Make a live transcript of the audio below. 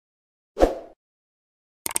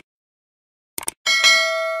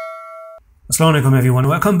Assalamu alaikum everyone,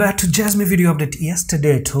 welcome back to Jasmy video update.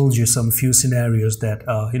 Yesterday I told you some few scenarios that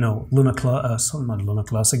not Lunar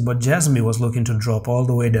Classic, but Jasmy was looking to drop all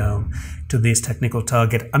the way down to this technical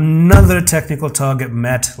target. Another technical target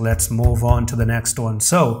met. Let's move on to the next one.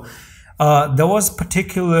 So there was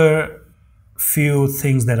particular few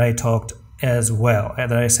things that I talked as well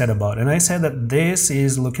that I said about, and I said that this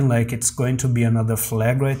is looking like it's going to be another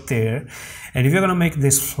flag right there, and if you're going to make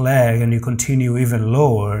this flag and you continue even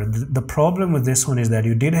lower, the problem with this one is that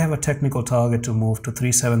you did have a technical target to move to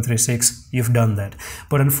 3736. You've done that,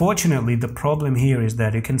 but unfortunately the problem here is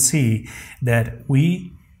that you can see that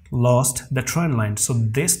we lost the trend line. So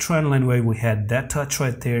this trend line where we had that touch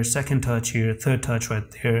right there, second touch here, third touch right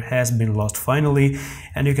there, has been lost finally,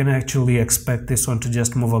 and you can actually expect this one to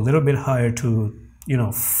just move a little bit higher to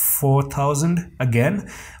 4,000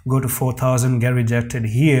 again, go to 4,000, get rejected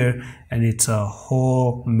here, and it's a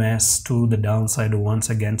whole mess to the downside once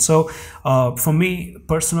again. So for me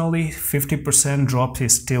personally, 50% drop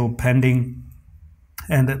is still pending.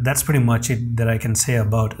 And that's pretty much it that I can say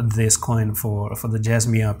about this coin for the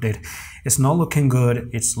Jasmy update. It's not looking good.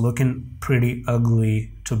 It's looking pretty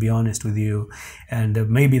ugly, to be honest with you. And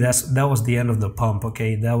maybe that was the end of the pump.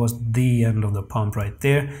 Okay, that was the end of the pump right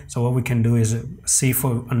there. So what we can do is see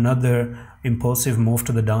for another impulsive move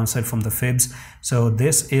to the downside from the fibs. So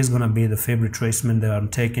this is going to be the fib retracement that I'm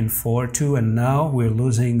taking forward to, and now we're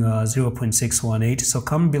losing 0.618. so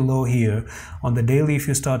come below here on the daily. If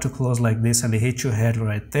you start to close like this and they hit your head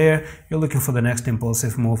right there, you're looking for the next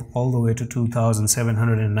impulsive move all the way to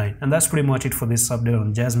 2,709. And that's pretty much it for this update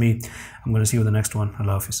on Jasmy. I'm going to see you in the next one.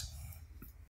 Allah Hafiz.